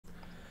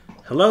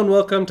Hello and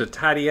welcome to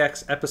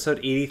TidyX episode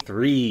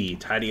 83.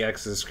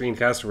 TidyX is a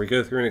screencast where we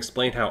go through and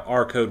explain how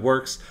our code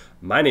works.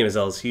 My name is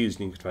Ellis Hughes,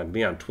 and you can find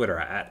me on Twitter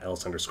at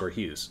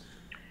Ellis_Hughes.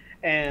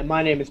 And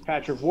my name is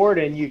Patrick Ward,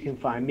 and you can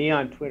find me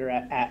on Twitter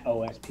at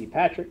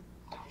OSPPatrick.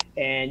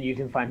 And you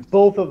can find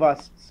both of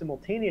us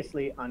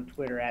simultaneously on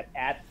Twitter at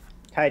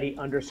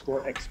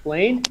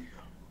Tidy_explained,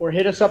 or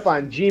hit us up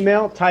on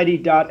Gmail,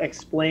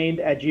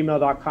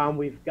 tidy.explained@gmail.com.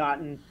 We've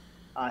gotten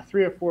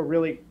 3 or 4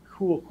 really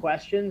cool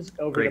questions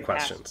over the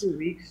past 2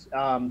 weeks.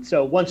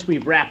 So once we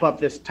wrap up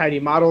this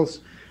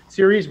Tidymodels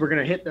series, we're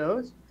going to hit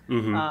those.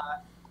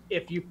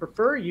 If you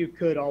prefer, you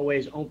could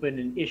always open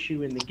an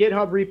issue in the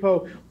GitHub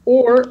repo,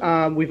 or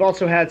we've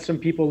also had some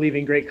people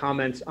leaving great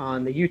comments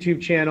on the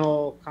YouTube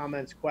channel,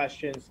 comments,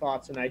 questions,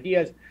 thoughts, and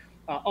ideas.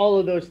 All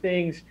of those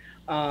things,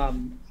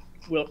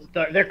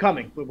 they're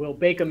coming. We'll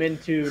bake them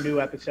into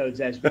new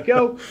episodes as we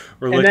go.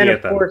 We're looking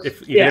at them.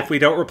 If we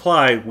don't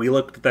reply, we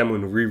look at them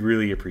when we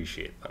really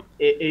appreciate them.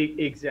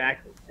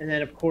 Exactly. And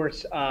then, of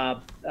course,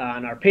 on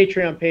our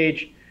Patreon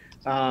page,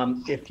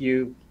 if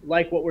you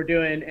like what we're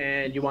doing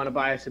and you want to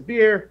buy us a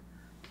beer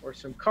or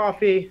some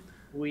coffee,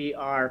 we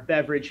are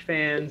beverage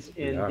fans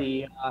in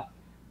the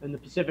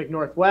Pacific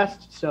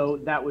Northwest, so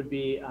that would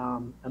be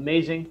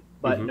amazing,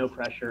 but no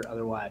pressure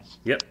otherwise.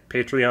 Yep,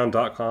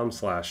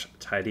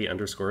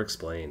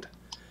 patreon.com/tidy_explained.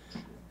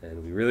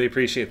 And we really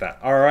appreciate that.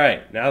 All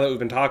right, now that we've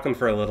been talking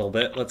for a little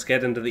bit, let's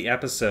get into the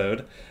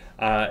episode.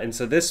 And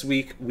so this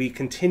week we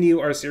continue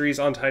our series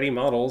on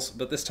Tidymodels,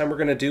 but this time we're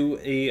going to do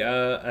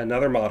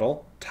another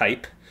model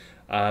type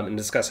and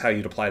discuss how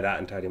you'd apply that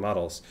in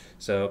Tidymodels.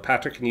 So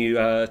Patrick, can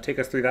you take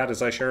us through that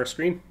as I share our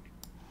screen?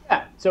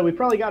 Yeah, so we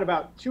probably got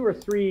about 2 or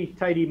 3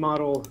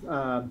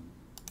 Tidymodel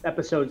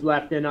episodes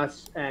left in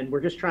us, and we're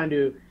just trying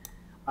to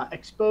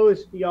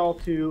expose y'all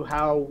to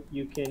how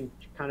you can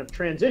kind of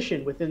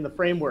transition within the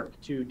framework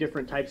to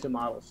different types of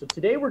models. So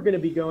today we're going to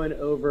be going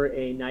over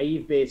a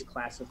naive-based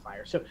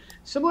classifier. So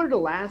similar to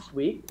last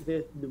week,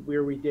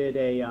 where we did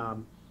a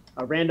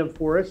random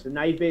forest, a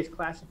naive-based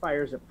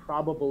classifier is a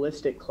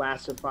probabilistic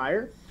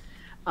classifier.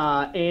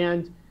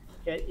 And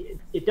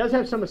it does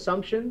have some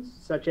assumptions,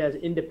 such as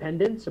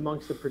independence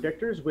amongst the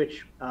predictors,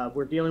 which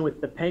we're dealing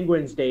with the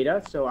penguins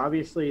data. So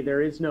obviously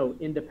there is no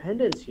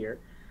independence here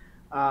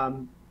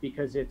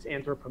because it's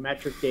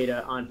anthropometric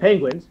data on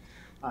penguins.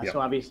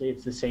 So obviously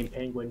it's the same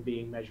penguin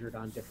being measured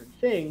on different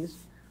things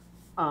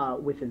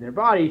within their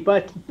body.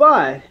 But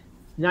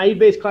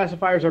naive-based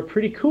classifiers are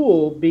pretty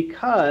cool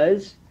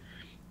because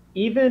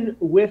even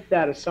with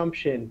that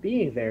assumption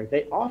being there,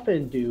 they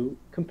often do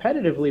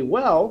competitively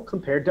well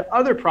compared to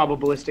other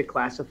probabilistic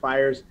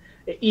classifiers,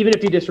 even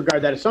if you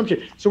disregard that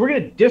assumption. So we're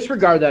going to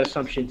disregard that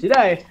assumption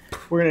today.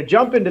 We're going to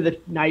jump into the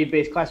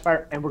naive-based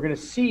classifier, and we're going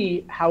to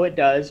see how it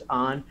does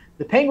on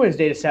the penguins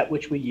data set,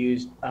 which we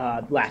used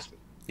last week.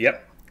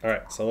 Yep. All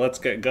right, so let's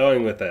get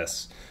going with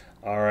this.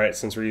 All right,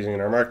 since we're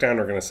using our markdown,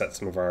 we're going to set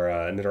some of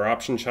our knitter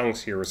option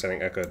chunks. Here we're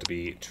setting echo to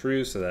be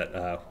true so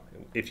that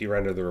if you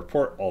render the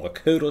report, all the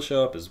code will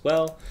show up as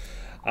well.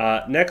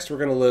 Next, we're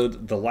going to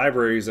load the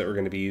libraries that we're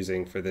going to be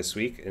using for this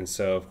week. And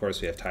so, of course,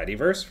 we have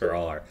tidyverse for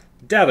all our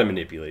data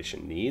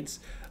manipulation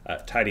needs,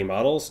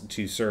 Tidymodels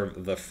to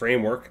serve the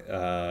framework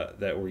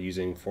that we're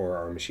using for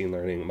our machine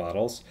learning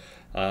models,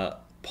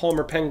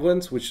 Palmer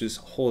Penguins, which is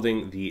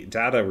holding the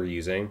data we're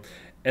using.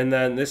 And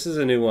then this is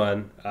a new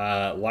one,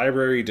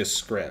 library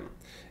discrim.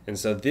 And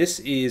so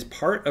this is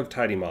part of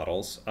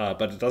Tidymodels,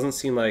 but it doesn't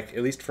seem like,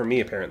 at least for me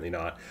apparently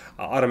not,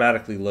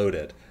 automatically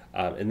loaded.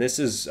 And this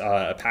is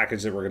a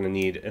package that we're going to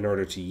need in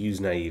order to use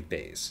naive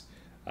Bayes.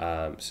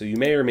 So you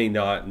may or may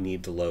not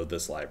need to load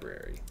this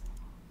library.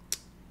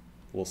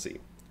 We'll see.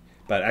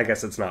 But I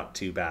guess it's not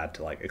too bad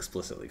to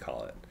explicitly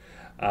call it.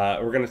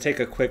 We're going to take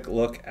a quick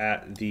look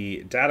at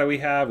the data we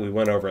have. We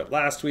went over it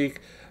last week.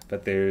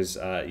 But there's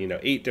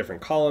 8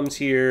 different columns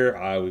here.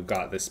 We've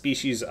got the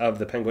species of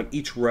the penguin.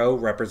 Each row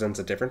represents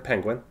a different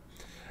penguin.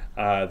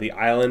 The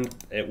island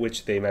at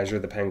which they measure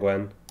the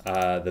penguin,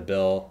 the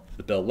bill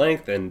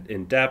length and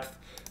in depth,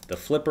 the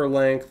flipper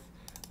length,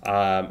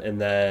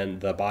 and then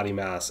the body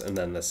mass, and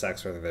then the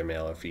sex, whether they're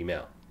male or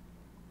female.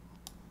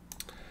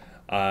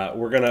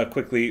 We're going to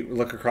quickly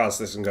look across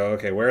this and go,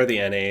 okay, where are the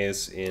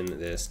NAs in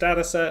this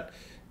data set?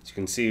 As you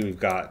can see, we've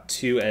got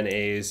 2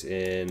 NAs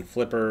in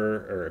flipper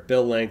or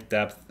bill length,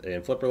 depth,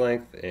 and flipper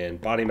length, and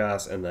body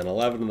mass, and then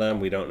 11 of them.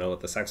 We don't know what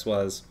the sex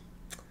was.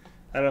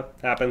 I don't know.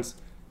 Happens.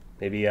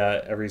 Maybe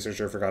a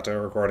researcher forgot to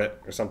record it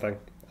or something.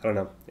 I don't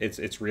know.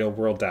 It's real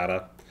world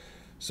data.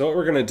 So what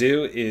we're going to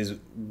do is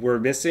we're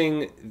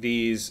missing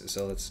these.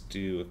 So let's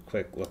do a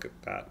quick look at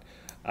that.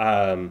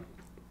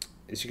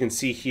 As you can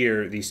see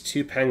here, these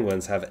 2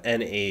 penguins have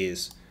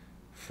NAs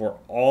for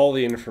all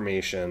the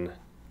information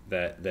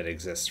that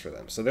exists for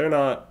them. So they're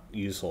not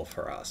useful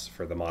for us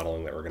for the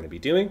modeling that we're going to be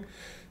doing.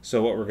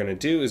 So what we're going to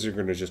do is we're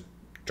going to just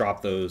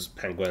drop those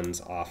penguins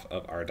off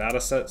of our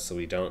data set so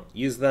we don't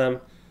use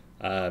them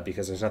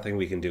because there's nothing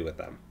we can do with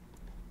them.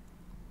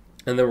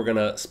 And then we're going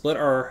to split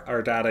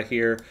our data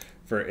here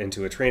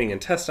into a training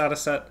and test data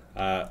set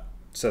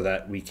so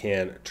that we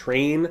can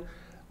train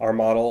our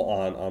model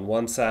on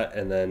one set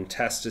and then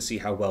test to see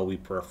how well we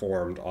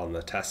performed on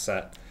the test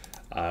set.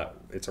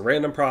 It's a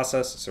random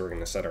process, so we're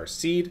going to set our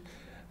seed.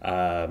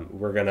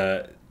 We're going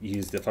to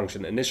use the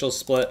function initial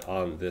split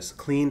on this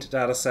cleaned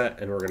data set,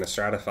 and we're going to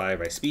stratify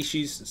by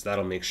species, so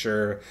that'll make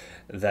sure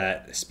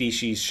that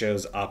species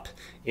shows up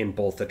in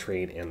both the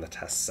train and the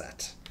test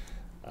set.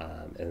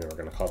 And then we're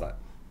going to call that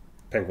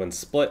penguin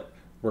split.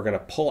 We're going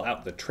to pull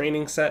out the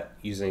training set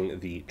using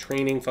the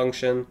training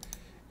function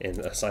and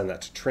assign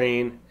that to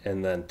train,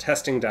 and then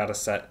testing data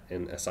set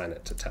and assign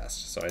it to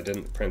test. So I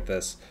didn't print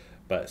this,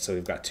 but so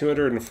we've got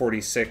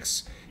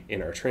 246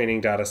 in our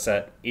training data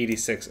set,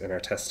 86 in our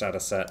test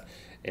data set,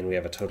 and we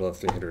have a total of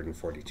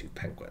 342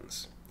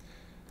 penguins.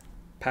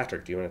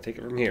 Patrick, do you want to take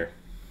it from here?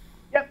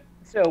 Yep.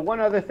 So one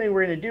other thing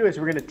we're going to do is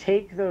we're going to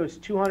take those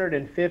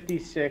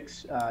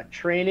 256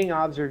 training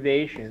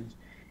observations,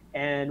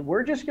 and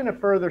we're just going to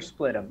further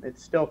split them.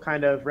 It's still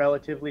kind of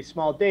relatively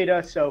small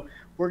data, so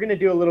we're going to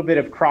do a little bit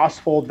of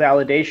cross-fold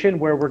validation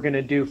where we're going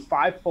to do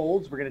 5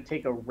 folds. We're going to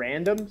take a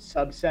random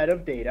subset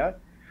of data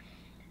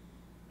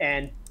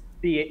and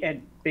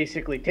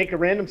basically take a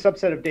random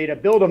subset of data,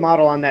 build a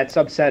model on that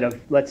subset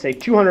of, let's say,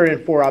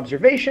 204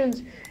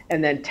 observations,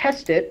 and then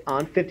test it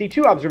on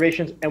 52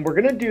 observations. And we're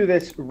going to do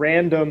this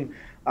random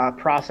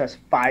process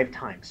 5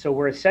 times. So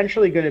we're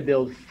essentially going to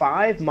build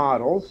 5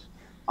 models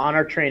on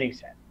our training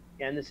set.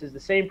 And this is the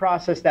same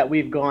process that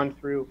we've gone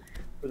through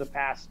for the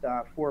past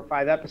 4 or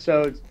 5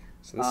 episodes.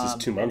 So this is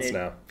 2 months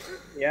now.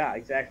 Yeah,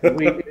 exactly.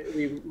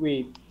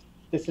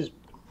 This is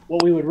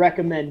what we would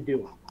recommend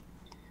doing.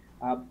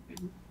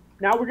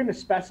 Now we're going to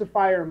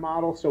specify our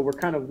model. So we're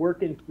kind of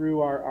working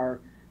through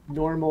our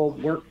normal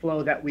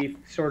workflow that we've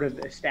sort of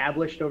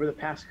established over the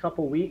past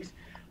couple weeks.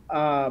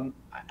 I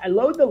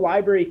load the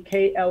library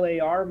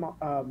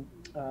klaR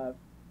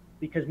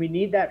because we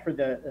need that for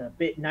the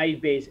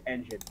naive Bayes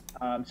engine.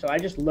 So I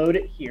just load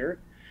it here.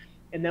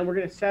 And then we're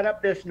going to set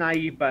up this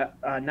naive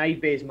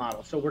Bayes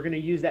model. So we're going to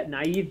use that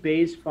naive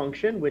Bayes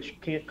function, which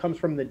comes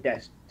from the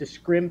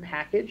discrim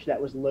package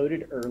that was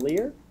loaded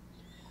earlier.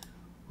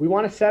 We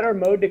want to set our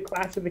mode to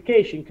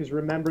classification because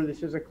remember,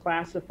 this is a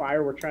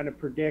classifier. We're trying to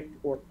predict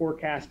or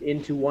forecast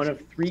into one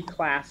of 3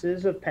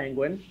 classes of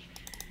penguin.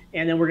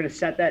 And then we're going to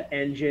set that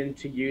engine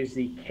to use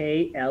the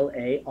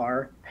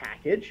klaR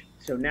package.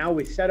 So now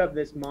we set up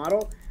this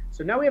model.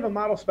 So now we have a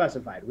model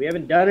specified. We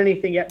haven't done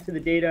anything yet to the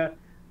data.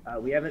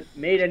 We haven't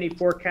made any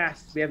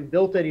forecasts. We haven't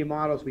built any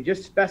models. We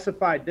just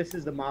specified this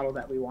is the model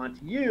that we want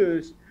to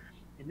use.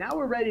 And now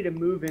we're ready to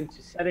move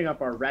into setting up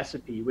our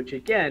recipe, which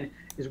again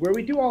is where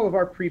we do all of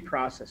our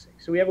pre-processing.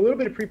 So we have a little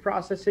bit of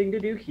pre-processing to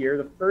do here.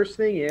 The first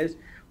thing is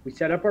we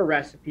set up our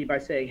recipe by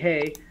saying,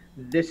 hey,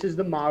 this is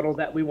the model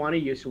that we want to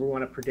use. So we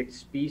want to predict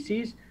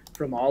species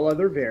from all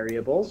other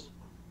variables.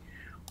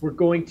 We're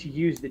going to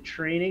use the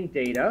training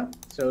data.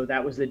 So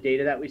that was the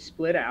data that we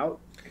split out.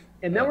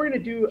 And then we're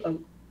going to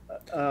do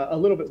a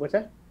little bit, what's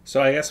that? So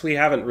I guess we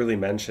haven't really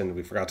mentioned,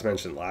 we forgot to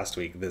mention last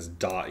week, this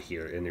dot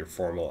here in your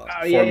formula.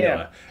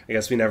 Yeah. I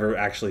guess we never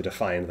actually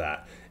defined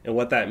that. And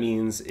what that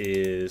means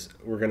is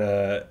we're going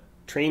to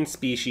train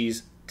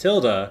species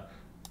tilde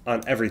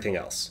on everything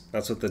else.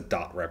 That's what the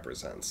dot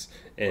represents.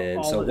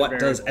 And so what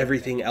does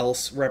everything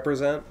else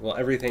represent? Well,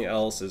 everything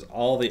else is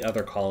all the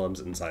other columns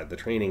inside the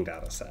training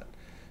data set.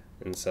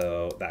 And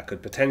so that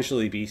could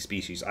potentially be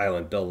species,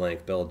 island, build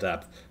length, build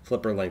depth,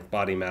 flipper length,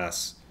 body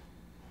mass,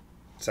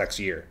 sex,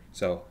 year.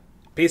 So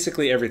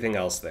basically everything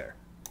else there.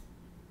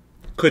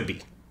 Could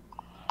be.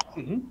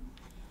 Mm-hmm.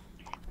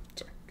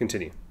 Sorry,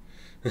 continue.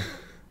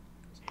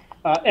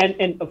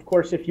 And of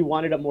course, if you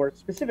wanted a more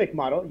specific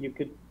model, you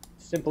could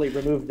simply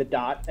remove the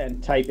dot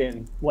and type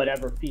in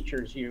whatever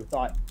features you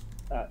thought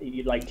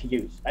you'd like to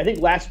use. I think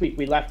last week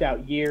we left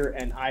out year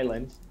and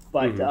island,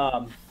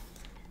 but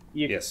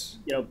yes,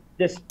 you know,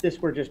 this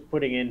we're just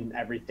putting in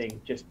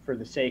everything just for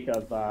the sake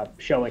of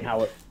showing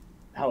how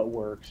it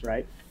works,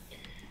 right?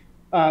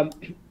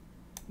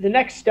 The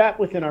next step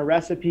within our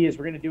recipe is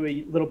we're going to do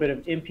a little bit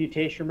of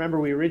imputation. Remember,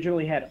 we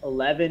originally had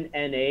 11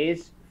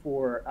 NAs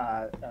for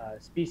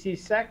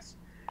species sex,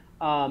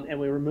 and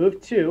we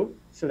removed 2,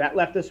 so that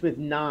left us with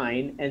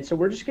 9. And so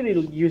we're just going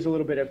to use a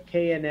little bit of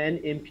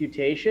KNN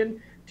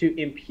imputation to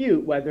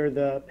impute whether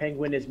the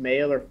penguin is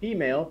male or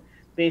female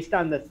based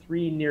on the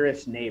 3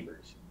 nearest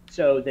neighbors.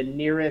 So the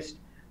nearest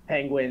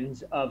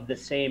penguins of the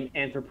same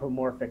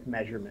anthropomorphic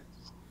measurements.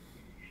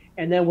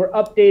 And then we're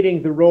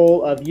updating the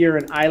role of year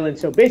and island.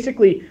 So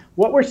basically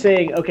what we're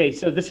saying, okay,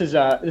 so this is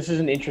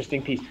an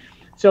interesting piece.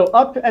 So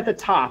up at the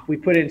top, we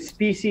put in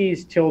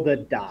species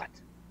tilde dot.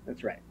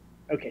 That's right.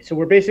 Okay, so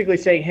we're basically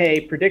saying, hey,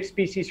 predict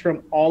species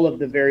from all of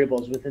the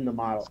variables within the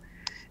model.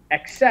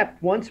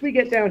 Except once we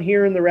get down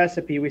here in the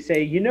recipe, we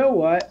say, you know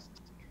what?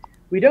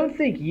 We don't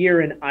think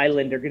year and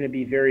island are going to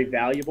be very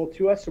valuable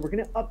to us. So we're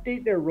going to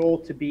update their role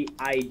to be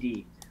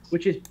ID,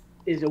 which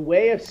is a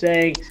way of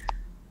saying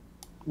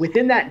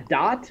within that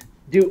dot,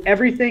 do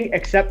everything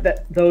except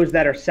those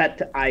that are set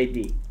to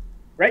ID,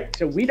 right?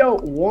 So we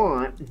don't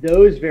want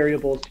those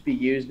variables to be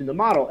used in the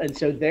model. And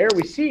so there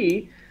we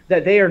see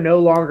that they are no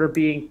longer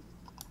being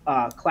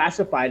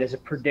classified as a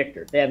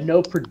predictor. They have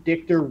no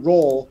predictor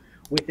role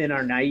within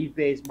our naive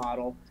Bayes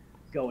model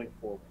going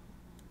forward.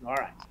 All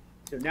right,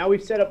 so now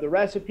we've set up the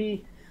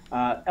recipe.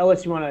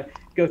 Ellis, you want to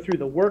go through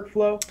the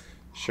workflow?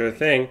 Sure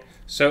thing.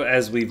 So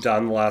as we've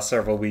done the last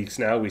several weeks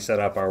now, we set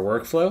up our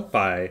workflow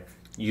by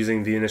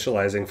using the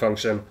initializing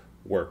function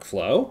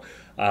workflow.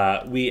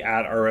 We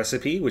add our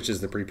recipe, which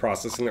is the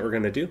pre-processing that we're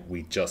going to do.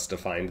 We just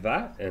defined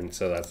that, and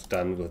so that's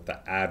done with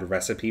the add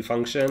recipe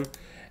function.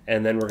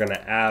 And then we're going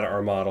to add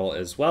our model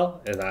as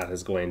well, and that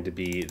is going to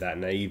be that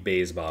naive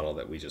Bayes model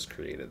that we just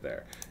created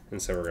there. And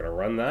so we're going to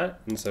run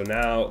that. And so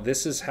now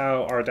this is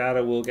how our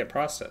data will get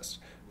processed.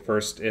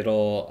 First,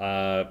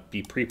 it'll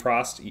be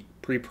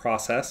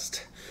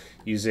pre-processed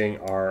using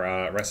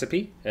our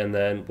recipe, and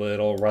then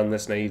it'll run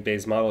this naive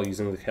Bayes model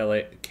using the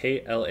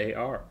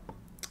klaR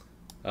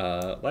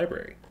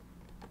library.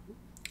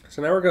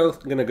 So now we're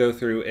going to go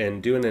through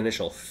and do an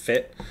initial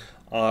fit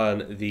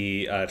on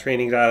the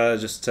training data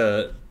just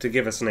to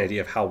give us an idea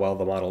of how well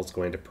the model is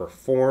going to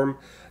perform.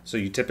 So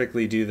you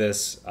typically do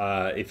this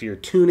if you're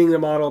tuning the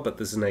model, but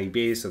this is naive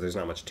Bayes, so there's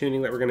not much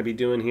tuning that we're going to be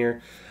doing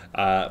here.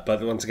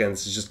 But once again,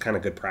 this is just kind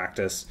of good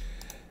practice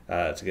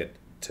to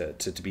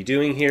be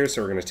doing here.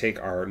 So we're going to take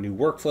our new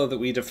workflow that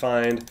we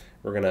defined,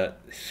 we're going to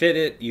fit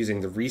it using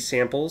the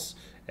resamples,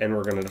 and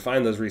we're going to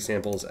define those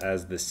resamples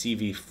as the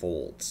CV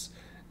folds.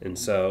 And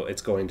so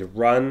it's going to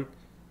run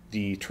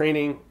the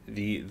training,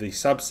 the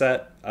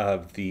subset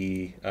of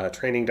the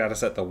training data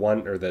set, the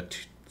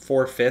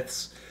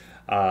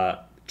 4/5,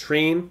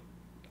 train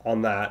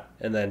on that,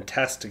 and then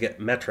test to get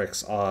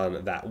metrics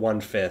on that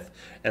 1/5,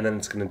 and then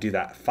it's going to do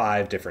that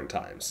 5 different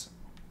times.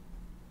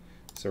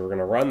 So we're going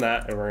to run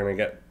that, and we're going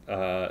to get,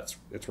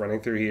 it's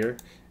running through here.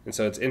 And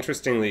so it's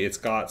interestingly, it's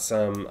got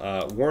some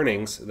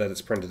warnings that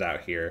it's printed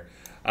out here.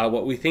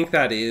 What we think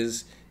that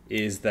is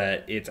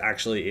that it's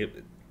actually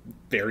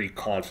very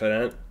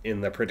confident in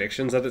the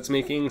predictions that it's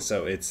making.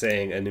 So it's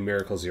saying a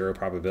numerical 0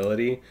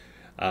 probability.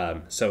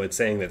 So it's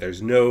saying that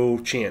there's no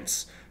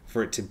chance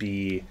for it to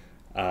be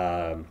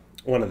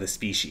one of the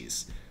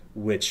species,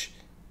 which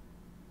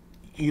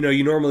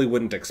you normally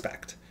wouldn't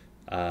expect.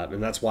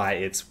 And that's why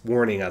it's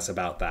warning us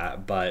about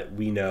that. But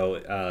we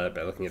know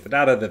by looking at the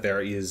data that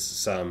there is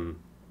some,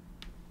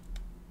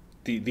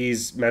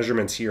 these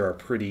measurements here are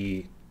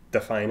pretty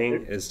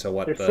defining as to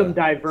what there's some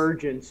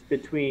divergence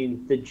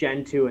between the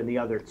Gen 2 and the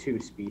other 2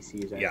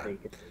 species, I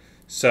think.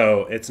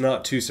 So it's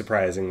not too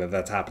surprising that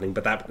that's happening,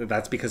 but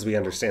that's because we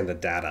understand the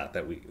data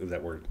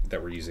that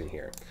we're using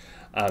here.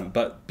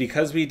 But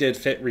because we did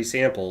fit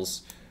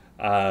resamples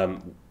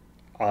on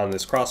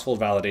this crossfold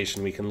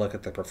validation, we can look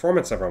at the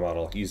performance of our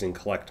model using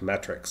collect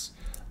metrics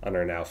on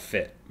our now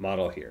fit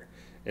model here.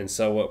 And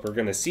so what we're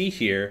going to see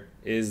here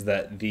is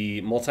that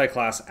the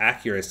multi-class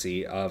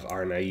accuracy of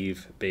our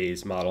naive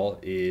Bayes model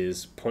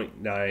is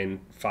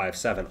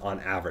 0.957 on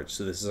average.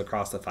 So this is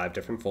across the 5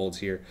 different folds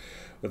here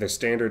with a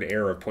standard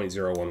error of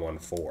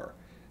 0.0114.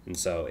 And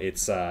so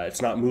it's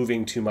not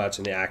moving too much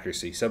in the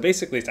accuracy. So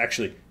basically it's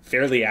actually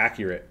fairly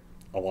accurate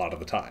a lot of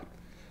the time.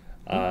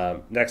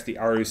 Next, the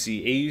ROC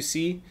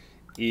AUC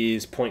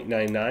is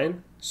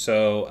 0.99.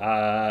 So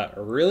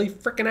really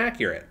freaking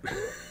accurate.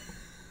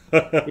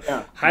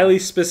 Yeah. Highly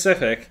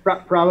specific.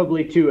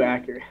 Probably too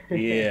accurate.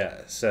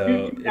 Yeah,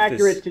 so too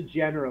accurate to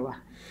generalize.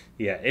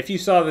 Yeah, if you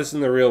saw this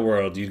in the real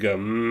world, you'd go,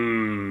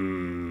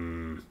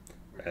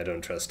 I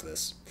don't trust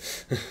this.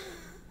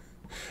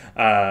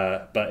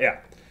 But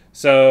yeah,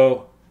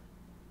 so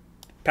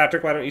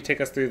Patrick, why don't you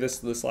take us through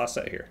this last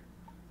set here?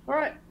 All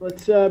right,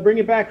 let's bring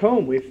it back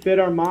home. We've fit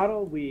our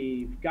model,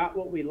 we've got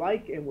what we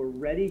like, and we're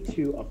ready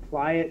to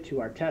apply it to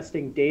our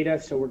testing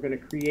data. So we're going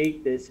to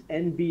create this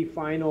NB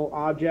final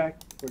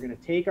object. We're going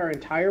to take our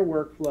entire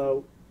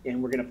workflow,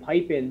 and we're going to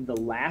pipe in the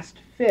last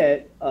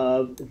fit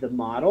of the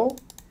model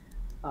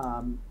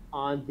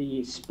on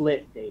the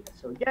split data.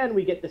 So again,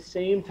 we get the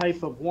same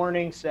type of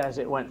warnings as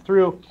it went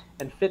through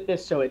and fit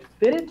this. So it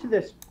fit into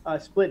this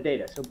split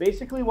data. So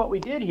basically what we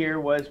did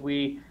here was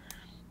we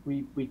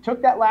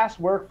took that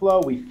last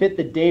workflow, we fit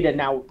the data.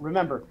 Now,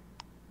 remember,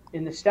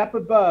 in the step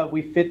above,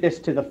 we fit this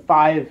to the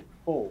 5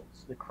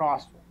 folds, the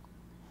cross fold.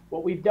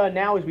 What we've done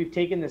now is we've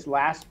taken this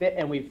last fit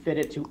and we've fit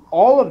it to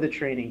all of the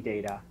training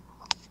data.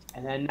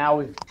 And then now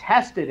we've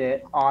tested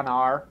it on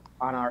our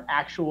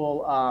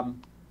actual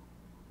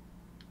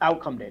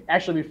outcome data.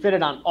 Actually, we fit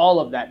it on all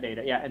of that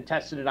data, yeah, and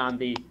tested it on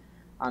the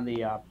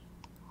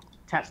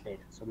test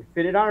data. So we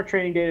fit it on our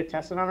training data,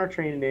 tested on our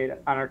training data,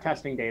 on our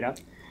testing data.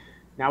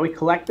 Now we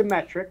collect the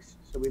metrics,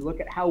 so we look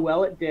at how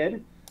well it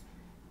did.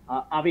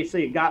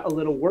 Obviously, it got a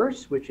little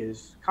worse, which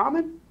is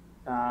common.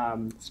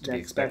 That's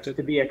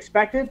to be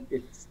expected.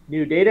 It's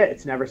new data.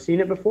 It's never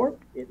seen it before.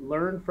 It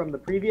learned from the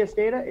previous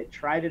data. It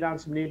tried it on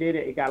some new data.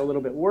 It got a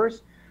little bit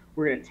worse.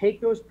 We're going to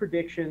take those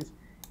predictions,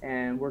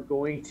 and we're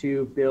going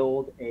to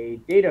build a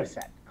data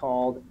set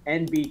called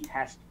NB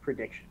test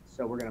predictions.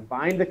 So we're going to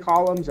bind the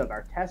columns of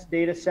our test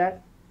data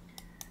set,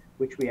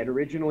 which we had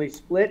originally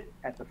split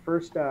at the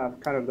first,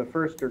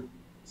 first or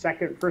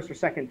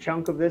second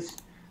chunk of this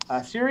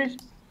series.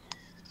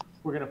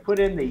 We're going to put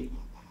in the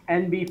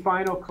NB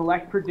final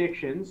collect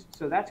predictions.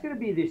 So that's going to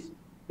be this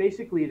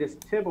basically this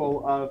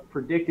tibble of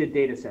predicted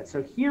data sets.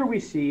 So here we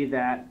see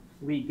that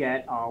we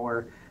get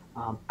our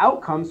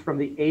outcomes from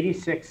the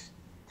 86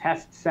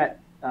 test set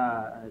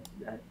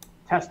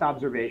test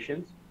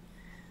observations.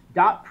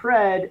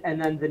 .pred,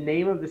 and then the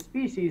name of the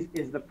species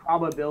is the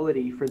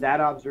probability for that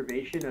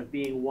observation of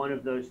being one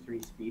of those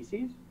 3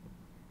 species.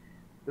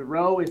 The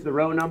row is the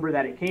row number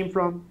that it came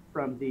from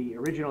the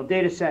original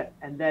data set,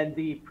 and then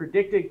the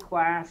predicted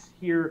class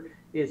here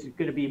is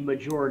going to be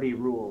majority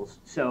rules.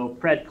 So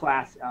pred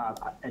class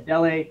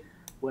Adele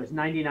was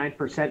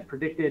 99%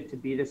 predicted to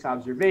be this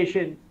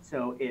observation,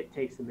 so it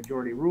takes the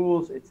majority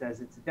rules, it says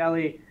it's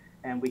Adele,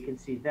 and we can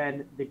see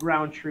then the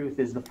ground truth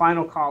is the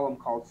final column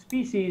called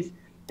species,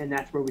 and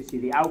that's where we see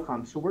the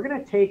outcome. So we're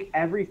going to take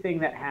everything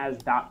that has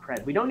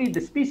 .pred. We don't need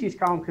the species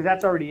column because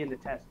that's already in the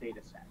test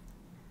data set.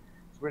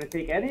 So we're going to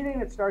take anything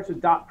that starts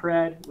with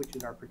 .pred, which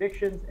is our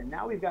predictions, and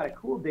now we've got a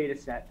cool data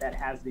set that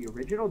has the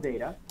original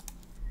data.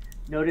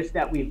 Notice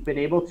that we've been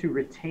able to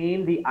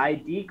retain the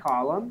ID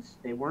columns.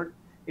 They weren't,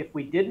 if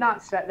we did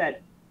not set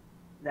that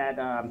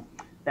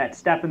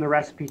step in the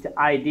recipe to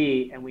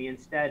ID, and we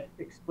instead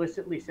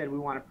explicitly said we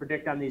want to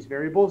predict on these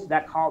variables,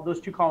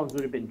 those 2 columns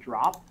would have been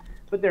dropped,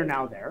 but they're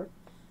now there.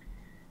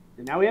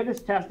 So now we have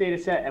this test data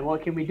set, and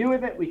what can we do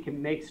with it? We can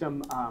make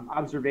some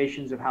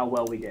observations of how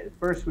well we did.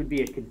 First would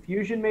be a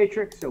confusion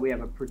matrix. So we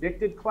have a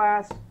predicted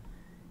class,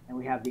 and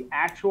we have the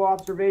actual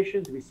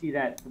observations. We see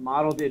that the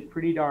model did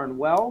pretty darn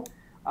well.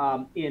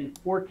 In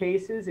 4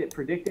 cases, it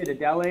predicted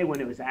Adele when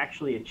it was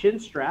actually a chin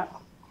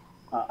strap.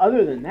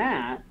 Other than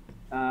that,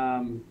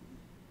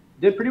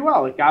 did pretty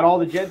well. It got all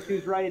the Gen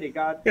 2s right. It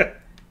got,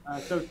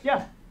 so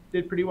yeah,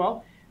 did pretty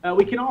well.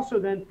 We can also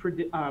then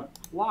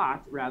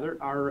plot, rather,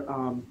 our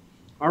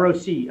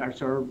ROC,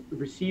 our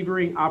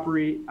receiving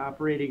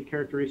operating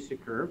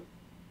characteristic curve.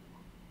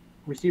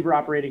 Receiver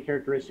operating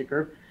characteristic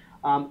curve.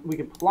 We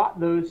can plot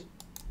those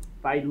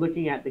by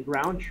looking at the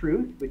ground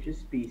truth, which is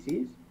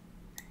species.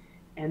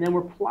 And then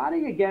we're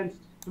plotting against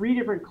 3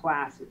 different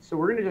classes. So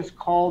we're going to just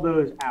call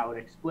those out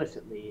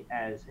explicitly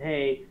as,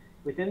 hey,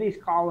 within these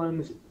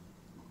columns,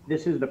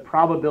 this is the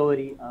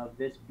probability of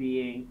this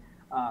being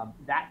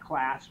that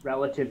class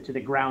relative to the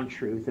ground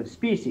truth of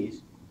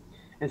species.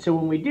 And so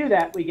when we do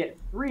that, we get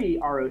 3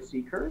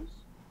 ROC curves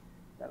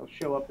that'll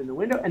show up in the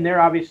window. And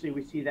there, obviously,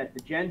 we see that the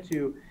Gen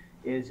 2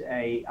 is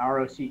a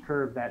ROC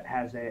curve that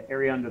has an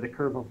area under the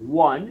curve of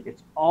 1.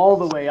 It's all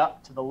the way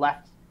up to the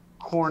left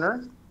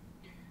corner.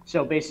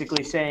 So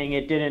basically saying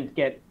it didn't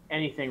get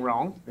anything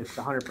wrong. It's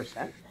 100%.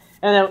 And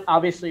then,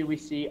 obviously, we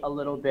see a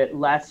little bit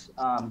less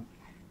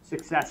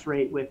success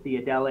rate with the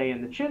Adele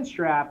and the chin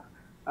strap.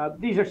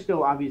 These are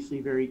still obviously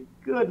very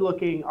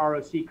good-looking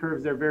ROC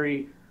curves. They're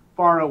very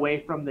far away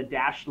from the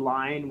dashed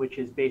line, which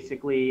is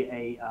basically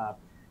a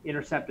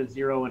intercept of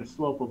 0 and a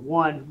slope of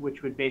 1,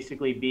 which would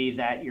basically be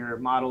that your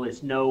model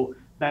is no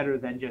better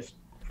than just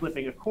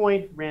flipping a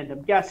coin,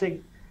 random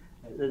guessing.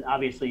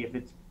 Obviously, if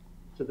it's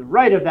to the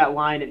right of that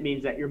line, it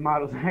means that your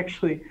model is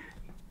actually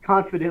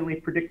confidently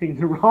predicting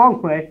the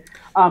wrong way.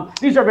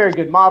 These are very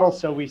good models,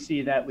 so we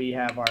see that we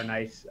have our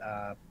nice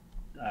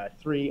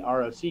 3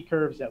 ROC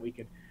curves that we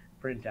could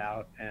print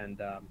out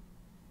and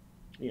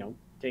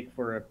take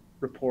for a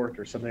report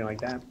or something like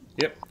that.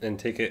 Yep, and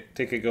take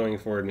it going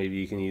forward. Maybe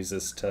you can use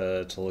this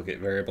to look at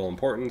variable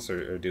importance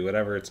or do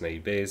whatever. It's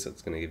naive Bayes, so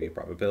it's going to give you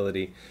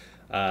probability.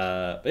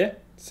 But yeah,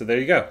 so there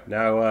you go.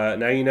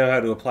 Now you know how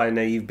to apply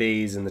naive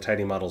Bayes in the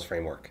Tidymodels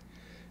framework,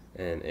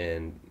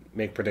 and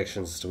make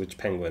predictions as to which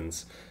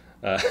penguins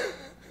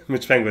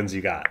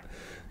you got.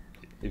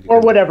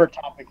 Or whatever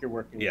topic you're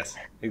working with. Yes,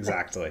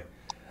 exactly.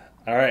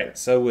 All right,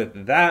 so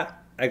with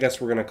that, I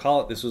guess we're going to call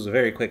it. This was a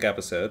very quick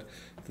episode.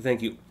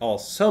 Thank you all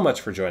so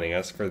much for joining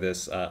us for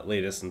this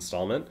latest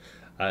installment.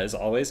 As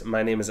always,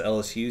 my name is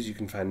Ellis Hughes. You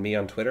can find me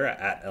on Twitter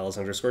at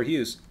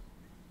Ellis_Hughes.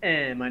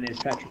 And my name is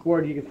Patrick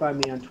Ward. You can find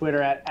me on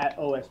Twitter at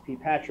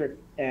OSPPatrick.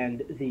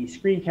 And the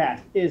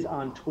screencast is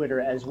on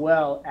Twitter as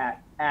well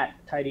at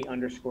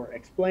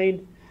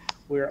Tidy_explained.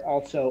 We're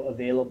also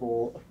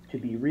available to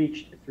be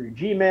reached through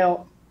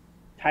Gmail,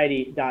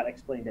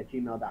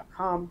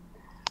 tidy.explained@gmail.com.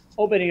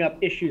 Opening up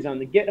issues on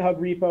the GitHub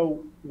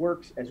repo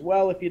works as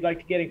well if you'd like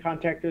to get in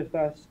contact with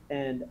us.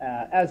 And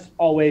as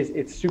always,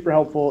 it's super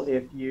helpful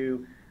if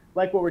you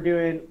like what we're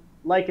doing,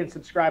 like and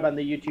subscribe on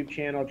the YouTube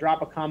channel,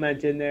 drop a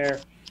comment in there.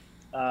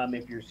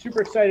 If you're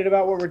super excited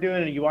about what we're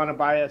doing and you want to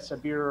buy us a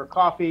beer or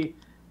coffee,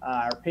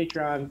 our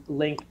Patreon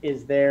link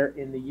is there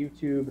in the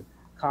YouTube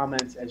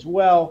comments as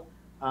well.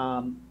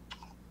 Other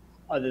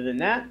than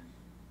that,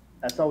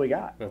 that's all we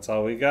got. That's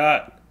all we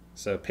got.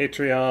 So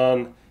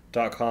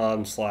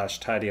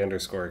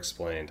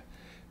patreon.com/tidy_explained.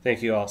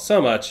 Thank you all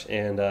so much,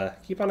 and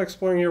keep on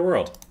exploring your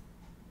world.